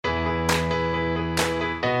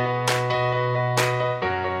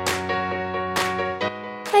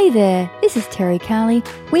Hey there, this is Terry Cowley,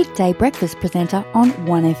 weekday breakfast presenter on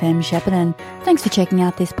 1FM Shepparton. Thanks for checking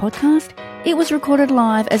out this podcast. It was recorded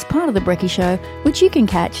live as part of The Brekkie Show, which you can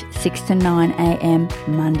catch 6 to 9 a.m.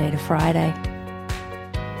 Monday to Friday.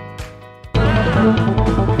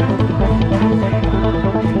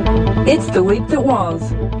 It's the week that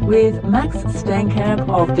was, with Max Stankamp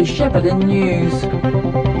of the Shepparton News.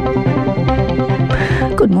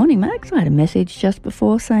 Good morning, Max. I had a message just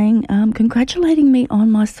before saying, congratulating me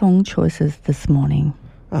on my song choices this morning.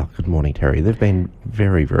 Oh, good morning, Terry. They've been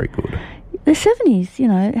very, very good. The 70s, you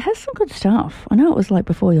know, it has some good stuff. I know it was like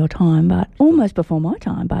before your time, but almost before my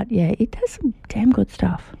time, but yeah, it has some damn good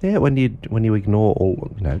stuff. Yeah, when you ignore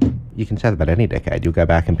all, you know, you can say that about any decade. You'll go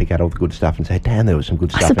back and pick out all the good stuff and say, damn, there was some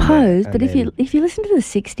good stuff I suppose, in there. But if you listen to the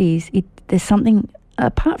 60s, there's something,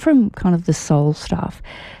 apart from kind of the soul stuff,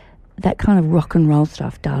 that kind of rock and roll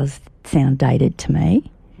stuff does sound dated to me.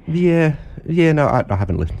 Yeah, no, I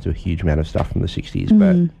haven't listened to a huge amount of stuff from the 60s,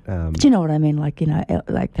 but... Do you know what I mean? Like, you know,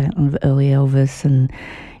 like that early Elvis and,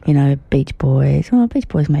 you know, Beach Boys. Well, Beach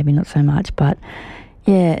Boys maybe not so much, but,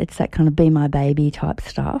 yeah, it's that kind of Be My Baby type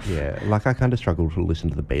stuff. Yeah, like I kind of struggle to listen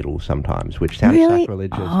to the Beatles sometimes, which sounds really?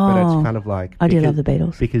 sacrilegious, but it's kind of like... I do love the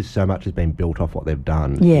Beatles. Because so much has been built off what they've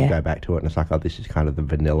done. Yeah. You go back to it and it's like, oh, this is kind of the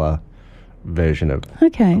vanilla version of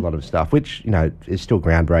a lot of stuff, which, you know, is still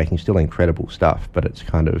groundbreaking, still incredible stuff, but it's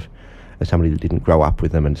kind of, as somebody that didn't grow up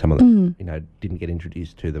with them and some of them, you know, didn't get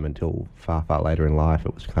introduced to them until far, far later in life,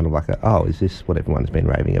 it was kind of like, is this what everyone's been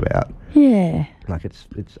raving about? Yeah. Like, it's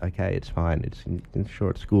okay, it's fine, sure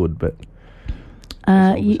it's good, but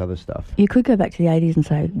all this other stuff. You could go back to the 80s and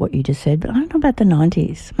say what you just said, but I don't know about the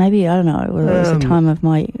 90s. Maybe, I don't know, it was a time of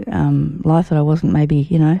my life that I wasn't maybe,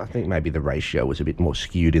 you know. I think maybe the ratio was a bit more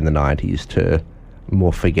skewed in the 90s to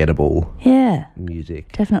more forgettable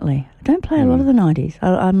music. Definitely. I don't play a lot of the 90s.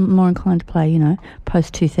 I'm more inclined to play, you know,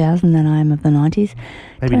 post-2000 than I am of the 90s.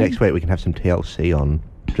 Maybe next week we can have some TLC on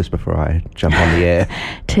just before I jump on the air.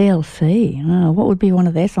 TLC? Oh, what would be one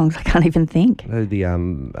of their songs? I can't even think. The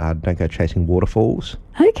Don't Go Chasing Waterfalls.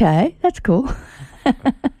 Okay, that's cool.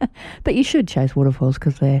 But you should chase waterfalls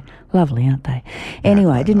because they're lovely, aren't they?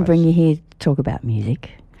 Anyway, I didn't bring you here to talk about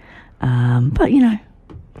music. But, you know,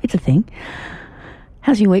 it's a thing.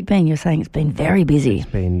 How's your week been? You're saying it's been very busy. It's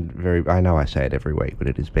been very... I know I say it every week, but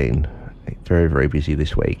it has been very, very busy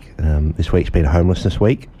this week. This week's been Homelessness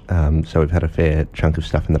Week, so we've had a fair chunk of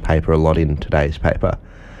stuff in the paper, a lot in today's paper,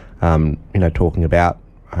 you know, talking about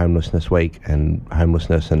Homelessness Week and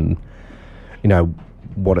homelessness and, you know,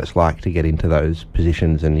 what it's like to get into those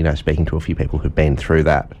positions and, you know, speaking to a few people who've been through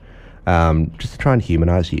that, just to try and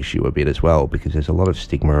humanise the issue a bit as well, because there's a lot of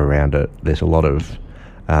stigma around it. There's a lot of,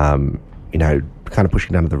 you know, kind of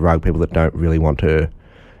pushing it under the rug, people that don't really want to,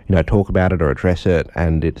 you know, talk about it or address it,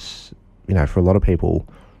 and it's, you know, for a lot of people,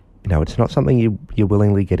 you know, it's not something you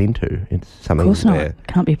willingly get into. It's something of course not. It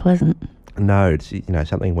can't be pleasant. No, it's, you know,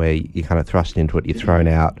 something where you're kind of thrust into it, you're thrown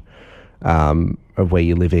out of where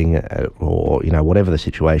you're living, or, you know, whatever the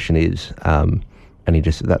situation is, and you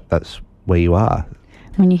just, that's where you are.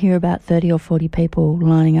 When you hear about 30 or 40 people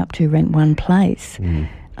lining up to rent one place,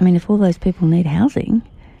 I mean, if all those people need housing,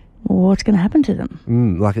 what's going to happen to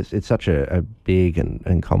them? Like it's such a big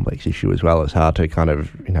and complex issue as well. It's hard to kind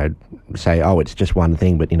of, you know, say, it's just one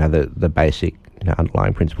thing, but, you know, the basic, you know,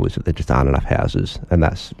 underlying principle is that there just aren't enough houses, and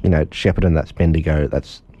that's, you know, Shepparton, that's Bendigo,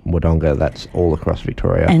 that's Wodonga, that's all across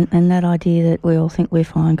Victoria. And that idea that we all think we're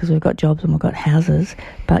fine because we've got jobs and we've got houses,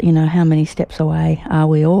 but, you know, how many steps away are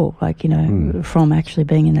we all, like, you know, from actually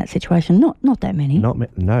being in that situation? Not that many. Not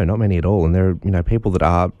many at all. And there are, you know, people that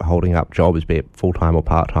are holding up jobs, be it full-time or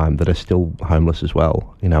part-time, that are still homeless as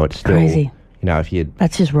well. You know, it's still... Crazy. You know, if you...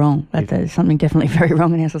 That's just wrong. There's something definitely very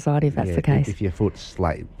wrong in our society if that's the case. If your foot's,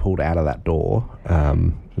 like, pulled out of that door,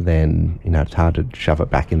 then, you know, it's hard to shove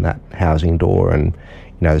it back in that housing door. And,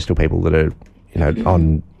 you know, there's still people that are, you know,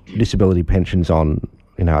 on disability pensions on...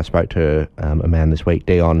 You know, I spoke to a man this week,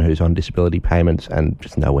 Dion, who's on disability payments and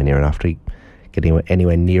just nowhere near enough to get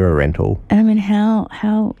anywhere near a rental. And I mean,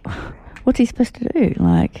 how... What's he supposed to do?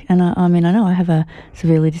 Like, and I mean, I know I have a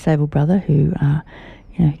severely disabled brother who...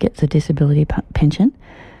 you know, gets a disability pension.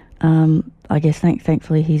 I guess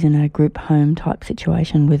thankfully he's in a group home type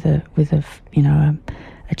situation with a you know,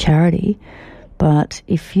 a charity. But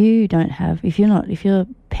if your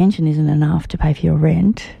pension isn't enough to pay for your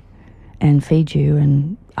rent and feed you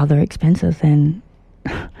and other expenses, then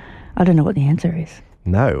I don't know what the answer is.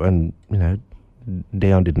 No, and, you know,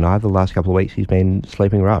 Dion didn't either. The last couple of weeks he's been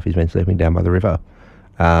sleeping rough. He's been sleeping down by the river.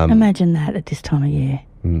 Imagine that at this time of year.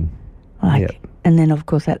 And then, of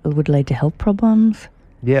course, that would lead to health problems.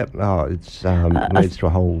 Yeah, it's leads to a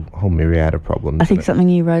whole myriad of problems. I think something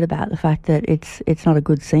you wrote about the fact that it's not a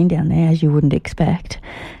good scene down there, as you wouldn't expect.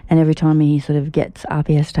 And every time he sort of gets up,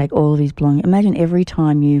 he has to take all of his belongings. Imagine every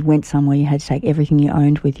time you went somewhere, you had to take everything you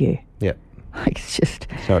owned with you. Yeah. Like, it's just...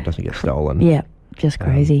 So it doesn't get stolen. Yeah, just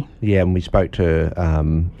crazy. And we spoke to,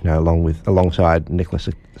 alongside Nicholas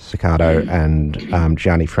Ciccardo and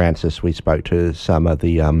Gianni Francis, we spoke to some of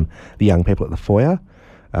the young people at the foyer,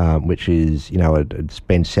 which is, it's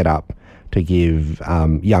been set up to give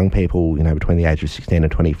young people, between the age of 16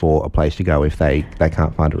 and 24 a place to go if they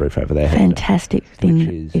can't find a roof over their head. Fantastic thing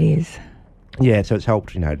it is. Yeah, so it's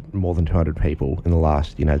helped, more than 200 people in the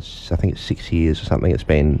last, I think it's 6 years or something it's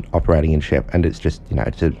been operating in Shep, and it's just,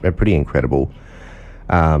 it's a pretty incredible,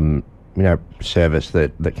 service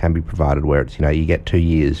that can be provided where it's, you get 2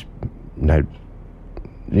 years,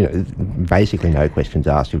 basically no questions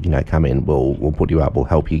asked. If come in, we'll put you up, we'll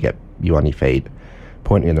help you get you on your feet,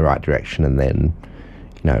 point you in the right direction, and then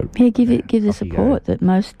give the support that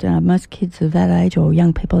most kids of that age or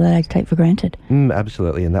young people of that age take for granted.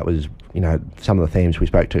 Absolutely, and that was some of the themes we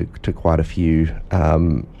spoke to quite a few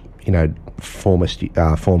former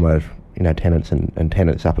tenants and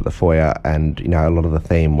tenants up at the foyer, and a lot of the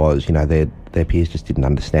theme was their peers just didn't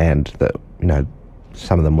understand that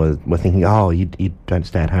some of them were thinking, you don't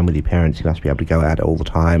stay at home with your parents, you must be able to go out all the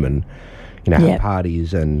time and have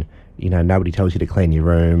parties, and nobody tells you to clean your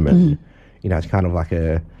room, and it's kind of like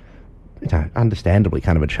a understandably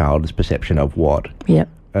kind of a child's perception of what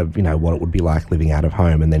what it would be like living out of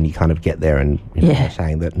home, and then you kind of get there and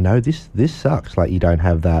saying that no, this sucks, like you don't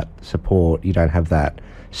have that support, you don't have that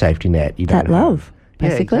safety net, you don't have love.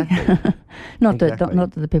 Basically, exactly. not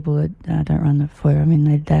that the people that don't run the foyer. I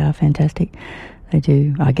mean, they are fantastic. They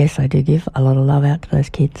do. I guess they do give a lot of love out to those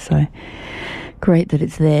kids. So great that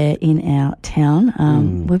it's there in our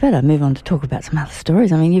town. We better move on to talk about some other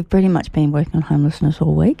stories. I mean, you've pretty much been working on homelessness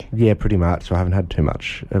all week. Yeah, pretty much. So I haven't had too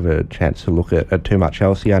much of a chance to look at too much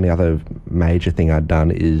else. The only other major thing I'd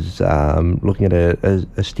done is looking at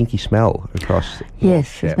a stinky smell across.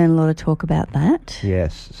 Yes, there's been a lot of talk about that.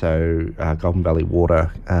 Yes, so Golden Valley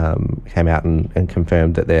Water came out and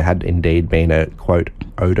confirmed that there had indeed been a, quote,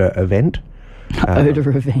 odour event.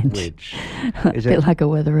 Odour event. Which is a bit like a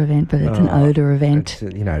weather event, but it's an odour event.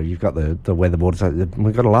 You've got the weather board. So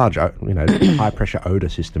we've got a large, high pressure odour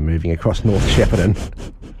system moving across North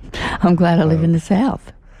Shepparton. I'm glad I live in the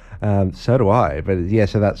south. So do I. But yeah,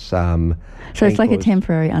 so that's so it's like a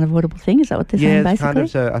temporary, unavoidable thing. Is that what they're saying? Basically, kind of.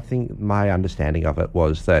 So I think my understanding of it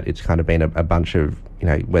was that it's kind of been a bunch of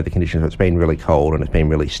weather conditions. It's been really cold and it's been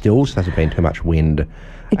really still. So there's been too much wind,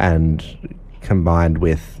 and combined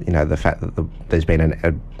with the fact that there's been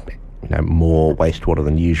more wastewater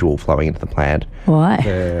than usual flowing into the plant.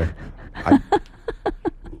 Why?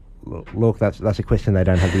 Look, that's a question they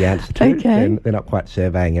don't have the answer to. Okay. They're not quite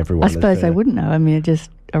surveying everyone. I suppose they wouldn't know. I mean, it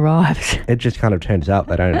just arrives. It just kind of turns up.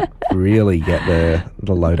 They don't really get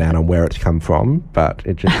the lowdown on where it's come from, but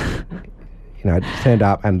it just it just turned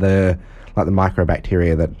up, and the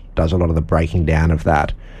microbacteria that does a lot of the breaking down of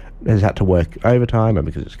that has had to work overtime, and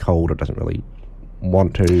because it's cold, it doesn't really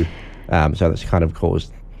want to. So that's kind of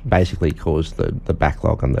caused the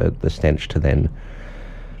backlog and the stench to then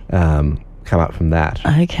come up from that.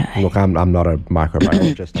 Okay. Look, I'm not a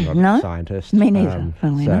microbiologist. I'm not a scientist. Me neither.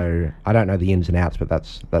 So I don't know the ins and outs, but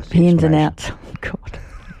that's the ins and outs. Oh, God.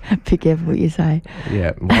 Be careful what you say.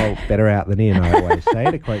 Yeah, well, better out than in, I always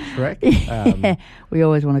say, to quote Shrek. We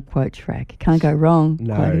always want to quote Shrek. Can't go wrong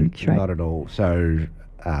quoting Shrek. Not at all. So,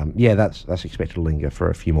 that's expected to linger for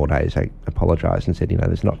a few more days. I apologised and said,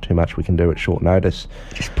 there's not too much we can do at short notice.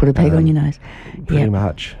 Just put a peg on your nose. Pretty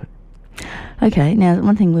much. Okay, now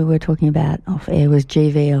one thing we were talking about off air was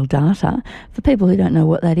GVL data. For people who don't know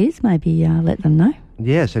what that is, maybe let them know.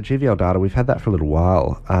 Yeah, so GVL data, we've had that for a little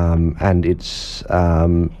while, and it's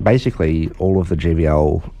basically all of the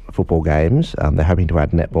GVL football games. They're hoping to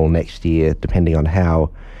add netball next year, depending on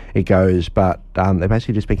how it goes, but they've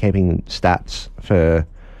basically just been keeping stats for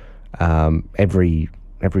every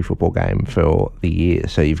football game for the year.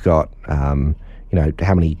 So you've got how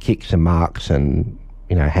many kicks and marks and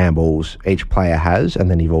handballs each player has, and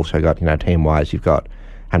then you've also got team-wise, you've got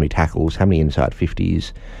how many tackles, how many inside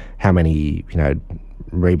 50s, how many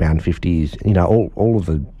rebound 50s, all of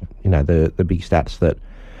the big stats that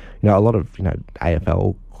a lot of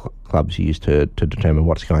AFL clubs use to determine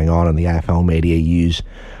what's going on, and the AFL media use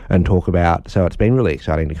and talk about. So it's been really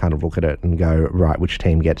exciting to kind of look at it and go, right, which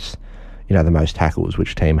team gets the most tackles,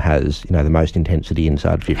 which team has the most intensity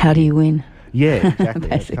inside 50. How do you win? Yeah, exactly.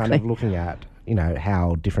 Basically. It's kind of looking at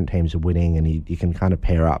how different teams are winning, and you can kind of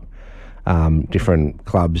pair up different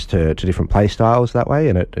clubs to different play styles that way,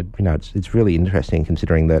 and it's really interesting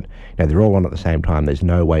considering that they're all on at the same time. There's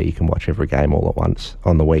no way you can watch every game all at once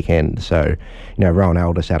on the weekend. So Rowan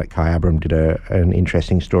Aldous out at Kyabram did an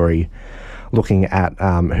interesting story looking at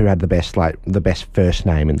who had the best first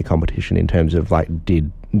name in the competition in terms of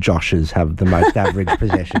did Josh's have the most average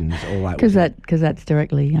possessions, or because that's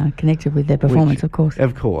directly connected with their performance, of course.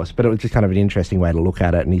 Of course, but it was just kind of an interesting way to look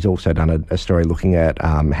at it. And he's also done a story looking at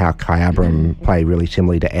how Kyabram play really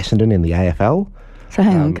similarly to Essendon in the AFL. So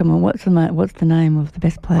hang on, come on. What's the name of the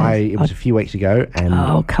best players? It was a few weeks ago,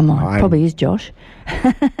 and come on, probably is Josh.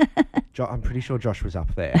 I'm pretty sure Josh was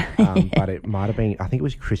up there, but it might have been. I think it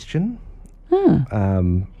was Christian.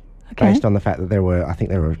 Okay. Based on the fact that there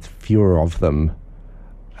were fewer of them,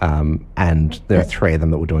 and there are three of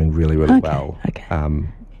them that were doing really, really well. Okay.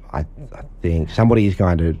 I think somebody is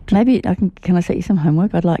going to maybe can I set you some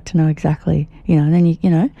homework? I'd like to know exactly. And then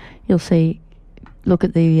you'll see. Look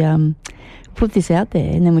at the put this out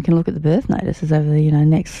there, and then we can look at the birth notices over the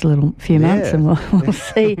next little few months, and we'll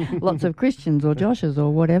see lots of Christians or Joshes or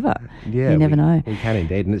whatever. Yeah, you never know. We can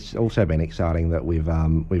indeed, and it's also been exciting that we've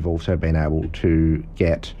also been able to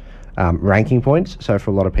get ranking points. So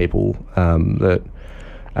for a lot of people that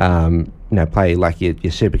play like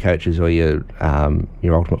your super coaches or your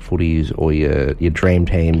ultimate footies or your dream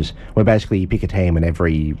teams, where basically you pick a team and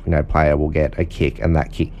every player will get a kick, and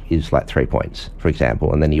that kick is 3 points, for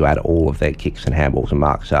example, and then you add all of their kicks and handballs and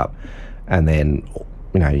marks up, and then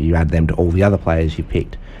you add them to all the other players you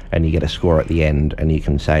picked, and you get a score at the end, and you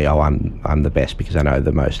can say, oh, I'm the best because I know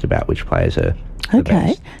the most about which players are the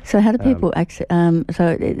best. So how do people access?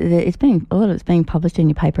 So it's being a lot of it's being published in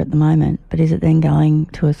your paper at the moment, but is it then going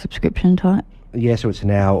to a subscription type? Yeah, so it's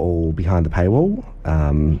now all behind the paywall.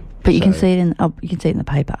 But you can see it in the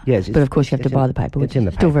paper. Yes, but of course you have to buy the paper, which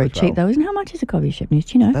is still very cheap though, isn't it? How much is a copy of Shep News?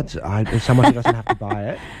 Do you know? That's as someone who doesn't have to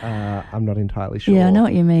buy it, I'm not entirely sure. Yeah, I know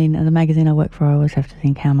what you mean. The magazine I work for, I always have to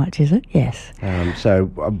think, how much is it? Yes.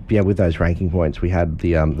 With those ranking points, we had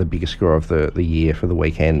the biggest score of the year for the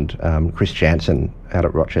weekend. Chris Jansen out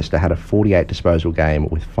at Rochester had a 48 disposal game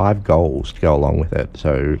with 5 goals to go along with it.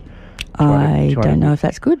 So I don't know if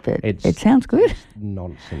that's good, but it sounds good. It's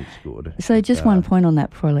nonsense good. So just one point on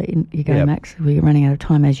that before I let you go, Max. We're running out of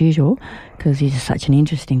time as usual because you're just such an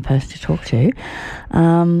interesting person to talk to.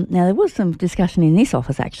 Now, there was some discussion in this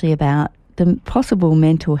office actually about the possible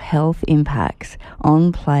mental health impacts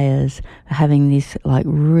on players having this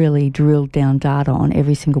really drilled down data on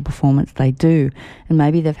every single performance they do, and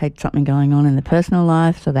maybe they've had something going on in their personal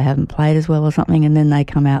life, so they haven't played as well or something, and then they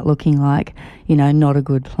come out looking like not a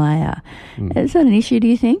good player. Is that an issue, do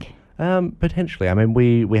you think? Potentially. I mean,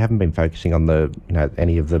 we haven't been focusing on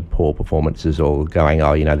any of the poor performances or going,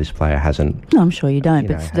 this player hasn't. No, I'm sure you don't,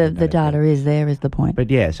 but the data is there, is the point. But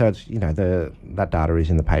yeah, so it's that data is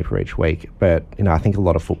in the paper each week. But I think a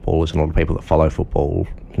lot of footballers and a lot of people that follow football,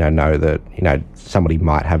 know that somebody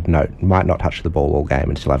might not touch the ball all game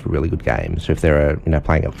and still have a really good game. So if they're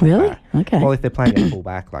playing at fullback, really? Okay. Well, if they're playing at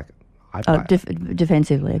fullback,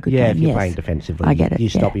 defensively, a good game. Yeah, if you're playing defensively, I get it. You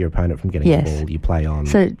stop your opponent from getting the ball. You play on.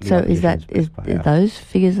 So is those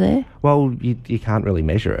figures there? Well, you can't really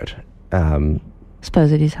measure it.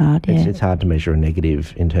 Suppose it is hard. Yeah, it's hard to measure a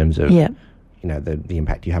negative in terms of the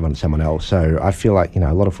impact you have on someone else. So I feel like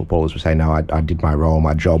a lot of footballers will say, no, I did my role.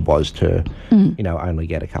 My job was to only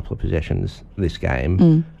get a couple of possessions this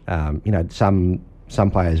game.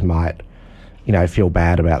 Some players might feel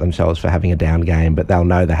bad about themselves for having a down game, but they'll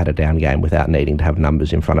know they had a down game without needing to have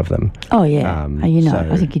numbers in front of them. Oh, yeah.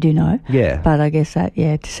 I think you do know. Yeah. But I guess that,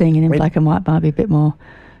 seeing it in black and white might be a bit more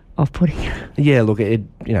off-putting. Yeah, look,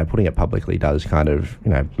 putting it publicly does kind of,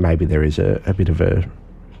 maybe there is a bit of a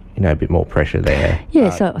bit more pressure there. Yeah,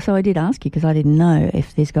 so I did ask you because I didn't know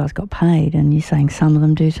if these guys got paid, and you're saying some of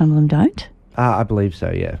them do, some of them don't? I believe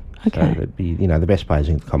so, yeah. Okay. So it'd be, the best players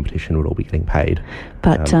in the competition would all be getting paid.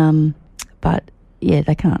 But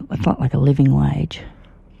they can't. It's not like a living wage.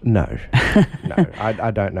 No.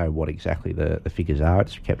 I don't know what exactly the figures are.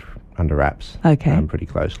 It's kept under wraps. Okay. Pretty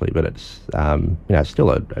closely, but it's it's still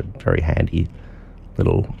a very handy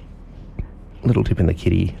little tip in the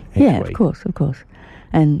kitty. Yeah, of course,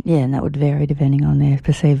 and that would vary depending on their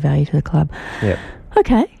perceived value to the club. Yeah.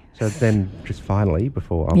 Okay. So then, just finally,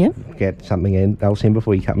 before I'll get something else in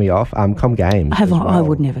before you cut me off, Com Games. I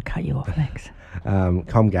would never cut you off, Max.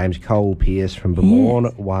 Com Games, Cole Pearce from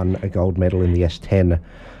Vermorne won a gold medal in the S10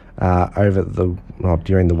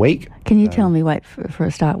 during the week. Can you tell me, for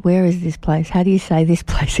a start, where is this place? How do you say this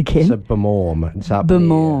place again? So Bemorm. It's up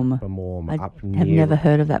Bemorm. Bemorm. I Up have near, never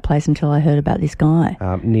heard of that place until I heard about this guy.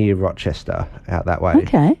 near Rochester, out that way.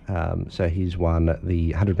 Okay. So he's won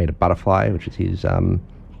the 100-metre butterfly, which is his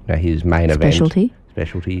his main Specialty.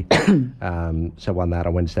 Specialty. So won that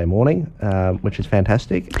on Wednesday morning, which is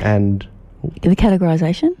fantastic. And The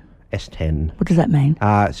categorisation? S10. What does that mean?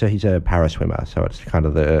 So he's a para swimmer, so it's kind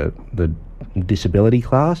of the disability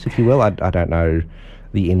class, if you will. I don't know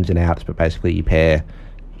the ins and outs, but basically you pair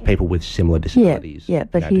people with similar disabilities. Yeah,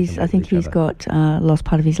 but to compete I think with each he's other. got lost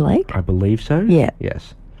part of his leg. I believe so. Yeah.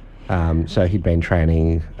 Yes. So he'd been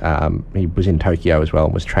training. He was in Tokyo as well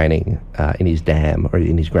and was training in his dam, or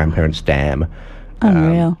in his grandparents' dam.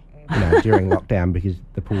 Unreal. During lockdown, because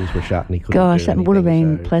the pools were shut and he couldn't. Gosh, do that would have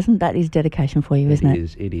anything, been so pleasant. That is dedication for you, isn't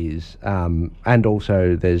it? It is. And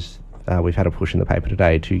also, we've had a push in the paper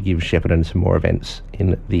today to give Shepparton some more events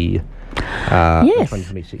in the Yes,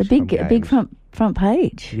 2026 a big Games. front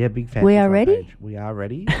page. Yeah, big fan. We are ready? We are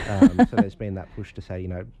ready. So there's been that push to say,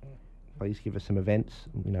 please give us some events.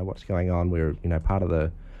 What's going on. We're part of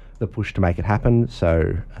the push to make it happen.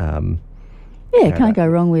 So. Can't go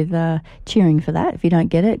wrong with cheering for that. If you don't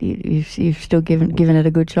get it, you've still given it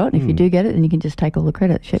a good shot. And if you do get it, then you can just take all the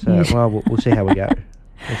credit. We'll see how we go.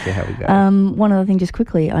 One other thing, just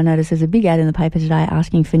quickly, I noticed there's a big ad in the paper today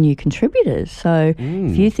asking for new contributors. So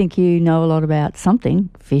if you think you know a lot about something,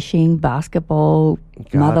 fishing, basketball,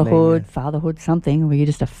 motherhood, fatherhood, something, or you're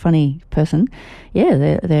just a funny person,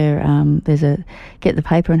 there's a get the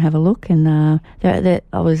paper and have a look. And I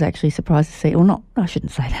was actually surprised to see, I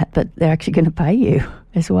shouldn't say that, but they're actually going to pay you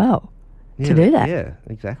as well to do that. Yeah,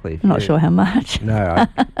 exactly. I'm not sure how much. No,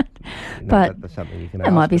 but that's something you can that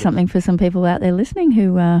ask, might be something for some people out there listening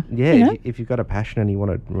who, if you've got a passion and you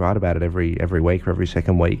want to write about it every week or every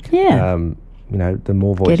second week, the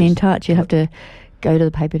more voices. Get in touch. You have to go to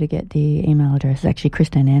the paper to get the email address. It's actually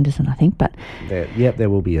Christine Anderson, I think. But there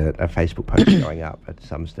will be a Facebook post going up at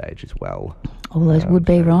some stage as well. All those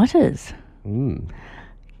would-be writers.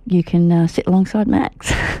 You can sit alongside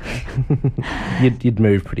Max. You'd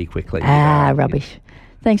move pretty quickly. Rubbish.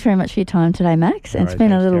 Thanks very much for your time today, Max. No It's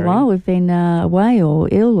been a worries, little Terry. while. We've been away or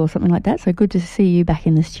ill or something like that, so good to see you back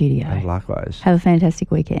in the studio. And likewise. Have a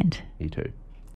fantastic weekend. You too.